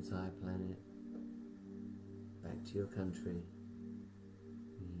from the entire planet back to your country,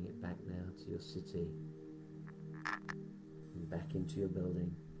 bringing it back now to your city, and back into your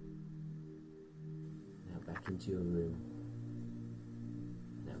building, now back into your room,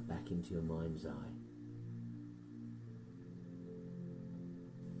 now back into your mind's eye.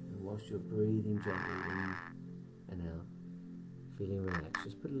 And whilst you're breathing gently in and out, feeling relaxed,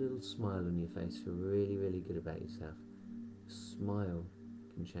 just put a little smile on your face, feel really, really good about yourself. A smile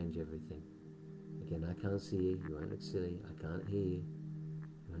can change everything. Again, I can't see you, you won't look silly, I can't hear you,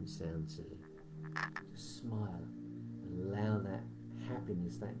 you won't sound silly. Just smile and allow that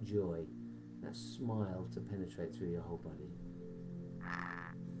happiness, that joy, that smile to penetrate through your whole body.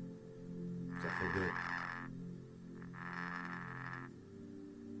 Does that feel good?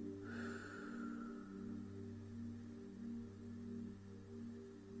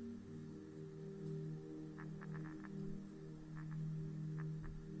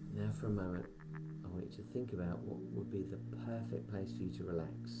 Now for a moment, I want you to think about what would be the perfect place for you to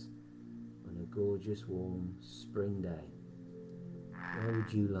relax on a gorgeous, warm spring day. Where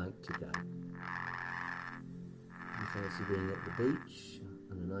would you like to go? You fancy being at the beach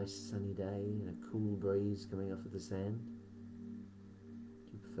on a nice sunny day and a cool breeze coming off of the sand?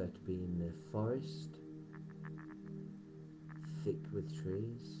 Do you prefer to be in the forest, thick with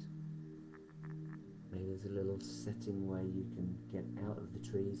trees? Maybe there's a little setting where you can get out of the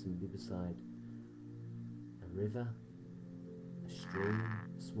trees and be beside a river, a stream,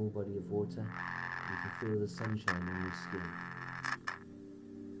 a small body of water. You can feel the sunshine on your skin.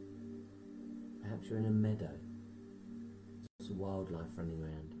 Perhaps you're in a meadow. There's wildlife running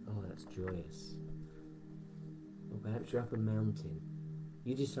around. Oh, that's joyous. Or perhaps you're up a mountain.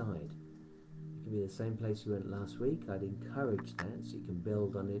 You decide. It could be the same place you went last week. I'd encourage that so you can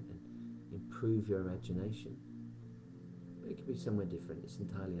build on it and improve your imagination. But it could be somewhere different. It's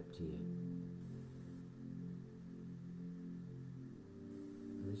entirely up to you.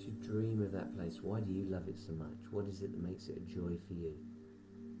 And as you dream of that place, why do you love it so much? What is it that makes it a joy for you?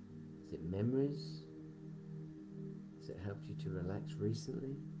 Is it memories? Has it helped you to relax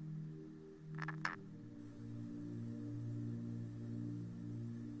recently?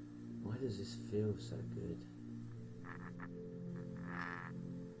 Why does this feel so good?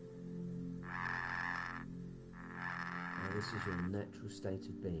 Now, this is your natural state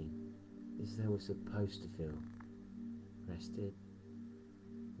of being. This is how we're supposed to feel. Rested,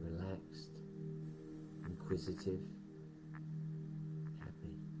 relaxed, inquisitive,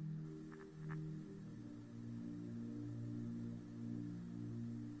 happy.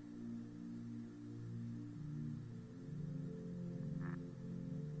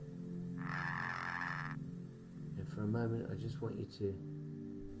 And for a moment, I just want you to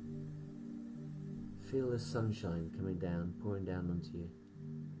feel the sunshine coming down, pouring down onto you.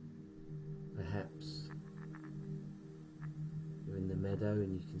 Perhaps you're in the meadow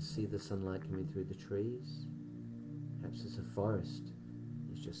and you can see the sunlight coming through the trees. Perhaps it's a forest.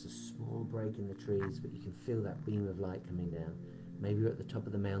 It's just a small break in the trees, but you can feel that beam of light coming down. Maybe you're at the top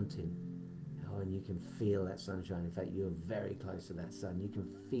of the mountain. Oh, and you can feel that sunshine. In fact, you're very close to that sun. You can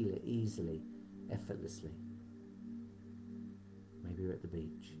feel it easily, effortlessly. Maybe you're at the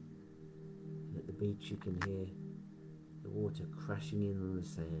beach. And at the beach you can hear the water crashing in on the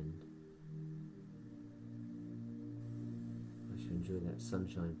sand. As you enjoy that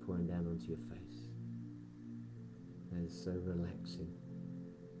sunshine pouring down onto your face. That is so relaxing,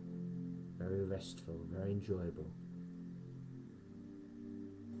 very restful, very enjoyable.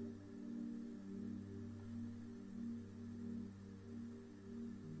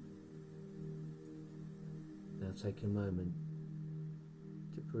 Now take a moment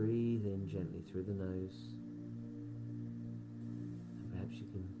to breathe in gently through the nose, and perhaps you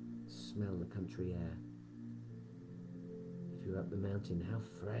can smell the country air. If you're up the mountain, how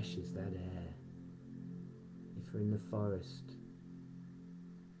fresh is that air? If you're in the forest,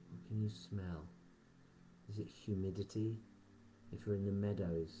 what can you smell? Is it humidity? If you're in the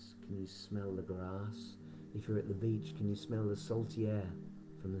meadows, can you smell the grass? If you're at the beach, can you smell the salty air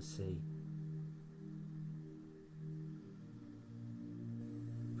from the sea?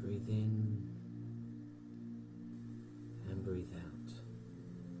 Breathe in and breathe out.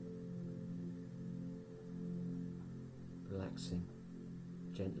 Relaxing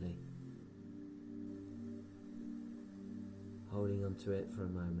gently. Holding on to it for a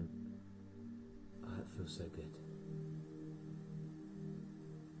moment. Oh, it feels so good.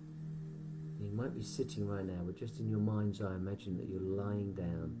 You might be sitting right now, but just in your mind's eye, imagine that you're lying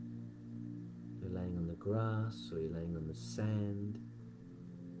down. You're laying on the grass, or you're laying on the sand.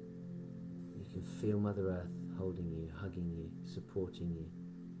 You can feel Mother Earth holding you, hugging you, supporting you.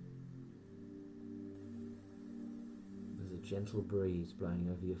 There's a gentle breeze blowing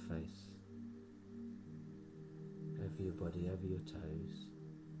over your face, over your body, over your toes,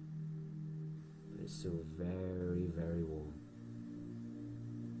 but it's still very, very warm.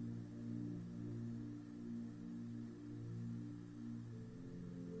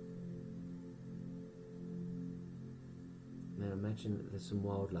 Now imagine that there's some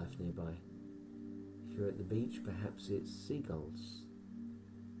wildlife nearby. If you're at the beach, perhaps it's seagulls.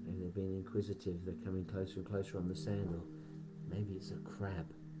 Maybe they're being inquisitive, they're coming closer and closer on the sand, or maybe it's a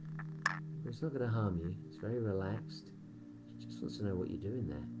crab. But it's not going to harm you, it's very relaxed. It just wants to know what you're doing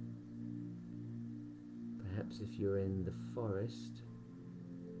there. Perhaps if you're in the forest,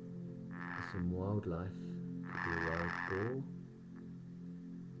 there's some wildlife. Could be a wild boar,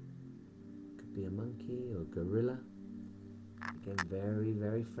 could be a monkey or gorilla. Again, very,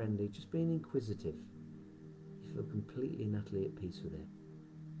 very friendly, just being inquisitive. You feel completely and utterly at peace with it.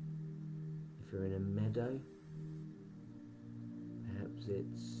 If you're in a meadow, perhaps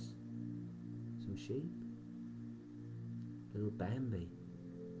it's some sheep, little Bambi,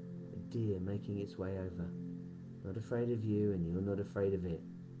 a deer making its way over, not afraid of you and you're not afraid of it.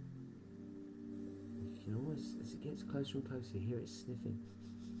 You can almost, as it gets closer and closer, hear it sniffing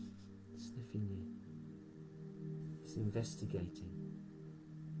you. It's investigating.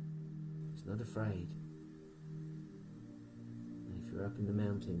 It's not afraid. And if you're up in the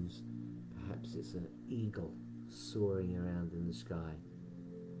mountains, perhaps it's an eagle soaring around in the sky,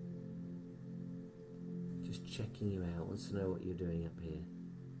 just checking you out, wants to know what you're doing up here.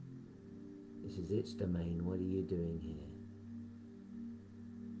 This is its domain. What are you doing here?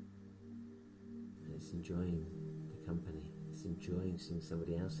 And it's enjoying the company. It's enjoying seeing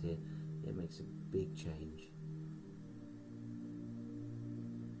somebody else here. It makes a big change.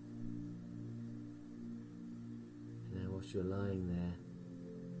 And now whilst you're lying there,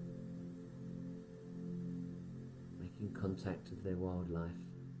 making contact with their wildlife,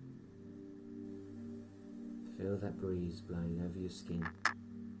 feel that breeze blowing over your skin.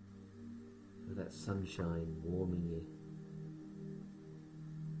 Feel that sunshine warming you.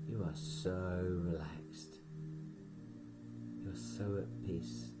 You are so relaxed. You are so at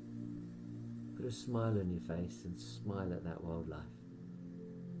peace. Put a smile on your face and smile at that wildlife.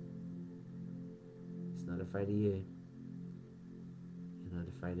 It's not afraid of you. You're not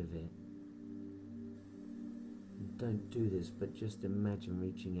afraid of it. And don't do this, but just imagine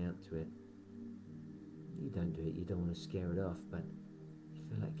reaching out to it. You don't do it, you don't want to scare it off, but you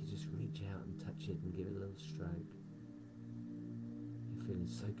feel like you just reach out and touch it and give it a little stroke. You're feeling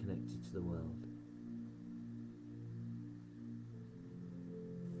so connected to the world.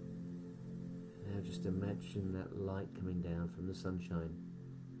 Now just imagine that light coming down from the sunshine.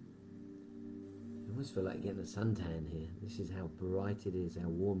 You almost feel like getting a suntan here. This is how bright it is, how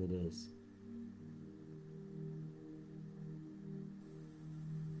warm it is.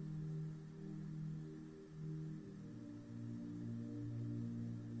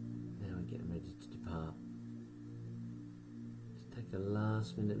 Getting ready to depart. Just take a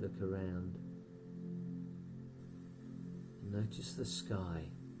last minute look around and notice the sky.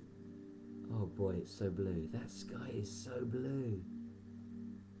 Oh boy, it's so blue. That sky is so blue.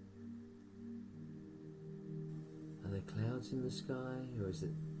 Are there clouds in the sky, or is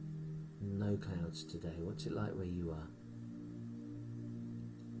it no clouds today? What's it like where you are?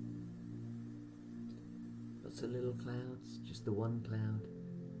 Lots of little clouds, just the one cloud.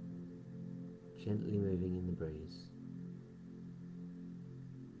 Gently moving in the breeze.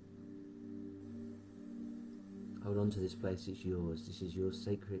 Hold on to this place, it's yours. This is your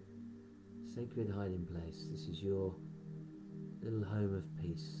sacred hiding place. This is your little home of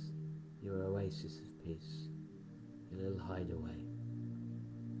peace, your oasis of peace, your little hideaway.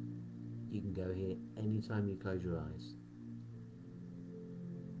 You can go here anytime you close your eyes.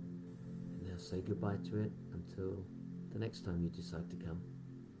 And now say goodbye to it until the next time you decide to come.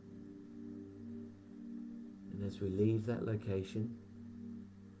 And as we leave that location,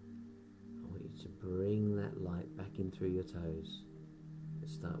 I want you to bring that light back in through your toes.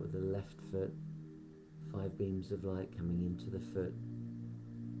 Let's start with the left foot, 5 beams of light coming into the foot,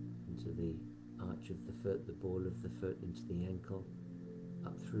 into the arch of the foot, the ball of the foot, into the ankle,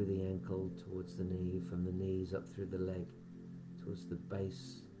 up through the ankle towards the knee, from the knees up through the leg, towards the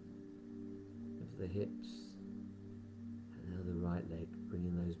base of the hips, and now the right leg,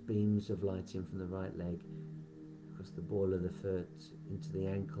 bringing those beams of light in from the right leg, across the ball of the foot, into the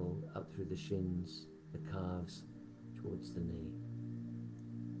ankle, up through the shins, the calves, towards the knee.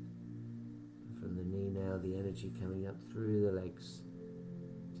 And from the knee now, the energy coming up through the legs,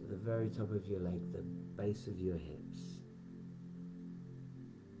 to the very top of your leg, the base of your hips.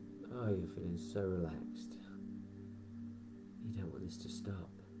 Oh, you're feeling so relaxed. You don't want this to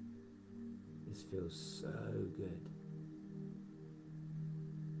stop. This feels so good.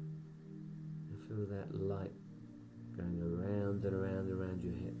 And feel that light going around and around and around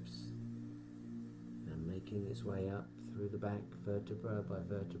your hips, and making its way up through the back, vertebra by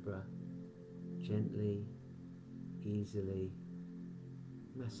vertebra, gently, easily,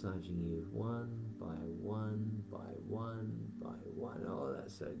 massaging you one by one by one by one. Oh,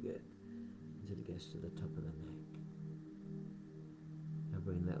 that's so good. Until it gets to the top of the neck. Now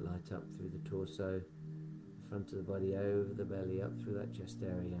bring that light up through the torso, the front of the body, over the belly, up through that chest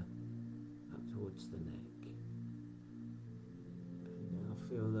area, up towards the neck.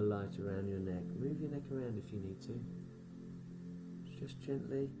 Feel the light around your neck. Move your neck around if you need to. Just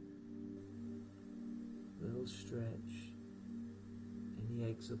gently. A little stretch. Any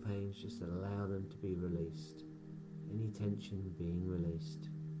aches or pains, just allow them to be released. Any tension being released.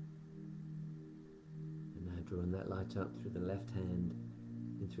 And now drawing that light up through the left hand,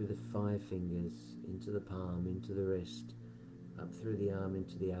 in through the 5 fingers, into the palm, into the wrist, up through the arm,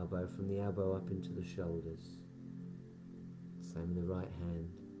 into the elbow, from the elbow up into the shoulders. Same with the right hand.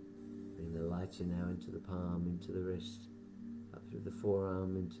 Bring the light in now into the palm, into the wrist, up through the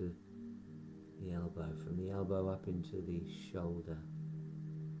forearm, into the elbow, from the elbow up into the shoulder.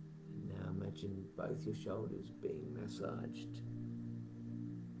 And now imagine both your shoulders being massaged.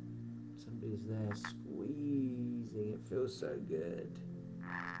 Somebody's there squeezing, it feels so good.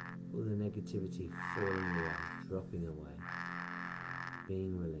 All the negativity falling away, dropping away,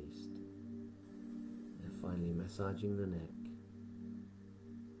 being released. Finally massaging the neck.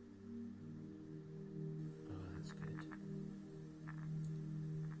 Oh, that's good.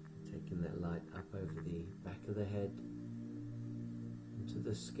 Taking that light up over the back of the head, into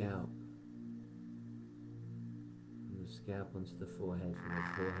the scalp, from the scalp onto the forehead, from the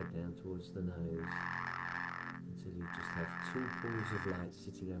forehead down towards the nose, until you just have two pools of light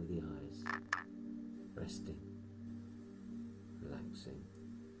sitting over the eyes, resting, relaxing,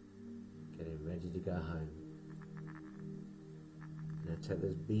 getting ready to go home. Now take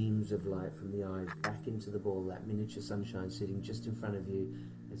those beams of light from the eyes back into the ball, that miniature sunshine sitting just in front of you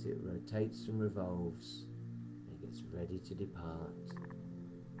as it rotates and revolves and gets ready to depart.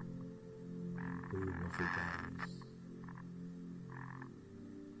 And boom, off it goes.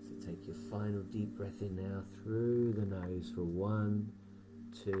 So take your final deep breath in now through the nose for 1,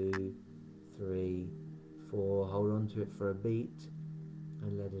 2, 3, 4. Hold on to it for a beat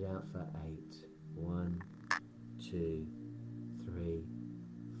and let it out for 8. 1, 2, 3,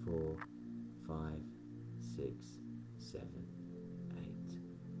 4, 5, 6, 7, 8.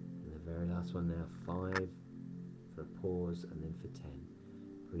 And the very last one now, 5 for a pause, and then for 10.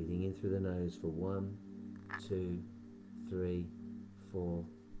 Breathing in through the nose for 1, 2, 3, 4,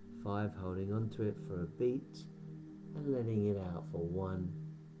 5. Holding on to it for a beat and letting it out for 1,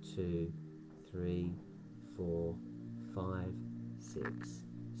 2, 3, 4, 5, 6,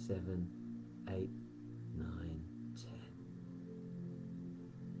 7, 8, 9, 10.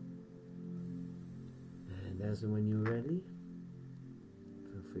 And as and when you're ready,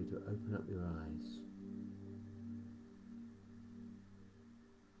 feel free to open up your eyes.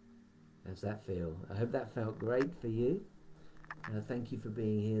 How's that feel? I hope that felt great for you. Thank you for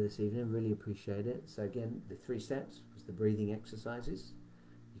being here this evening. Really appreciate it. So again, the 3 steps was the breathing exercises.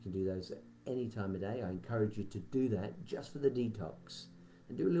 You can do those at any time of day. I encourage you to do that just for the detox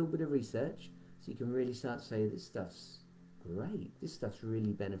and do a little bit of research so you can really start to say this stuff's great, this stuff's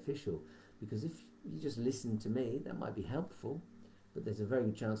really beneficial. Because if you just listen to me, that might be helpful, but there's a very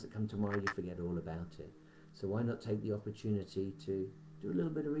good chance that come tomorrow you forget all about it. So why not take the opportunity to do a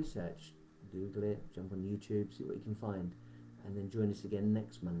little bit of research, Google it, jump on YouTube, see what you can find, and then join us again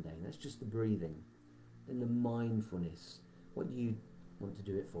next Monday. That's just the breathing. Then the mindfulness. What do you want to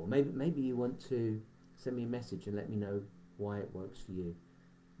do it for? Maybe you want to send me a message and let me know why it works for you.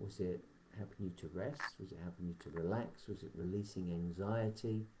 Was it helping you to rest? Was it helping you to relax? Was it releasing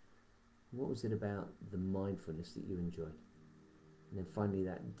anxiety? What was it about the mindfulness that you enjoyed? And then finally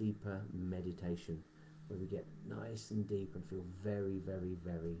that deeper meditation where we get nice and deep and feel very, very,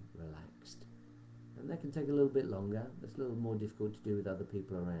 very relaxed. And that can take a little bit longer. It's a little more difficult to do with other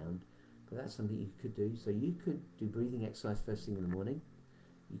people around, but that's something you could do. So you could do breathing exercise first thing in the morning.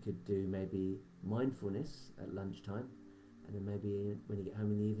 You could do maybe mindfulness at lunchtime, and then maybe when you get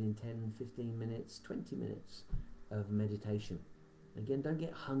home in the evening, 10, 15 minutes, 20 minutes of meditation. Again, don't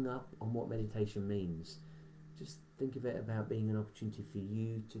get hung up on what meditation means. Just think of it about being an opportunity for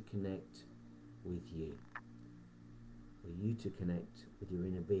you to connect with you, or you to connect with your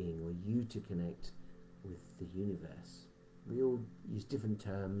inner being, or you to connect with the universe. We all use different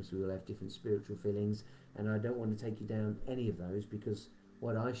terms, we all have different spiritual feelings, and I don't want to take you down any of those, because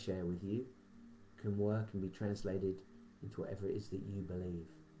what I share with you can work and be translated into whatever it is that you believe.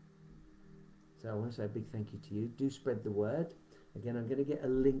 So I want to say a big thank you to you. Do spread the word. Again, I'm going to get a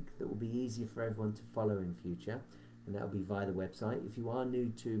link that will be easier for everyone to follow in future, and that will be via the website. If you are new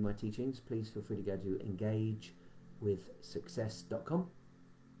to my teachings, please feel free to go to engagewithsuccess.com.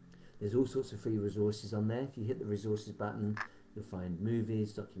 There's all sorts of free resources on there. If you hit the resources button, you'll find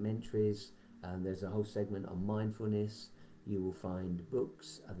movies, documentaries, and there's a whole segment on mindfulness. You will find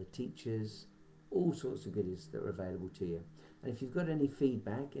books, other teachers, all sorts of goodies that are available to you. And if you've got any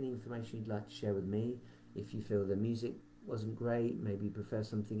feedback, any information you'd like to share with me, if you feel the music wasn't great, maybe you prefer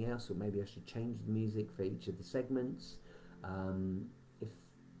something else, or maybe I should change the music for each of the segments, if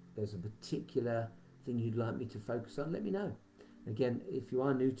there's a particular thing you'd like me to focus on, let me know. Again, if you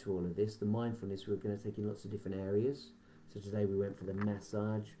are new to all of this, the mindfulness, we're going to take in lots of different areas. So today we went for the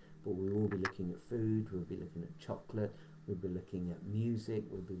massage, but we will be looking at food, we'll be looking at chocolate, we'll be looking at music,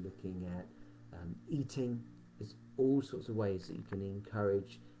 we'll be looking at eating. There's all sorts of ways that you can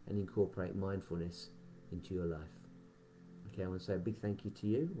encourage and incorporate mindfulness into your life. Okay, I want to say a big thank you to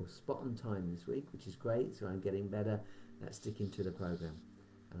you. We're spot on time this week, which is great, so I'm getting better at sticking to the program.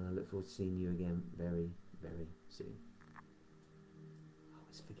 And I look forward to seeing you again very, very soon. I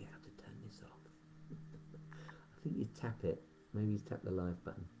always forget how to turn this off. I think you tap it. Maybe you tap the live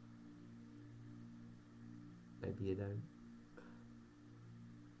button. Maybe you don't.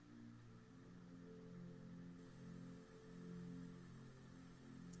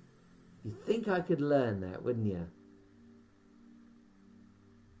 You'd think I could learn that, wouldn't you?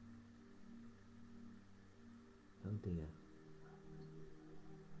 Oh dear.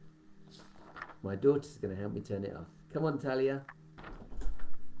 My daughter's going to help me turn it off. Come on, Talia.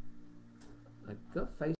 I've got face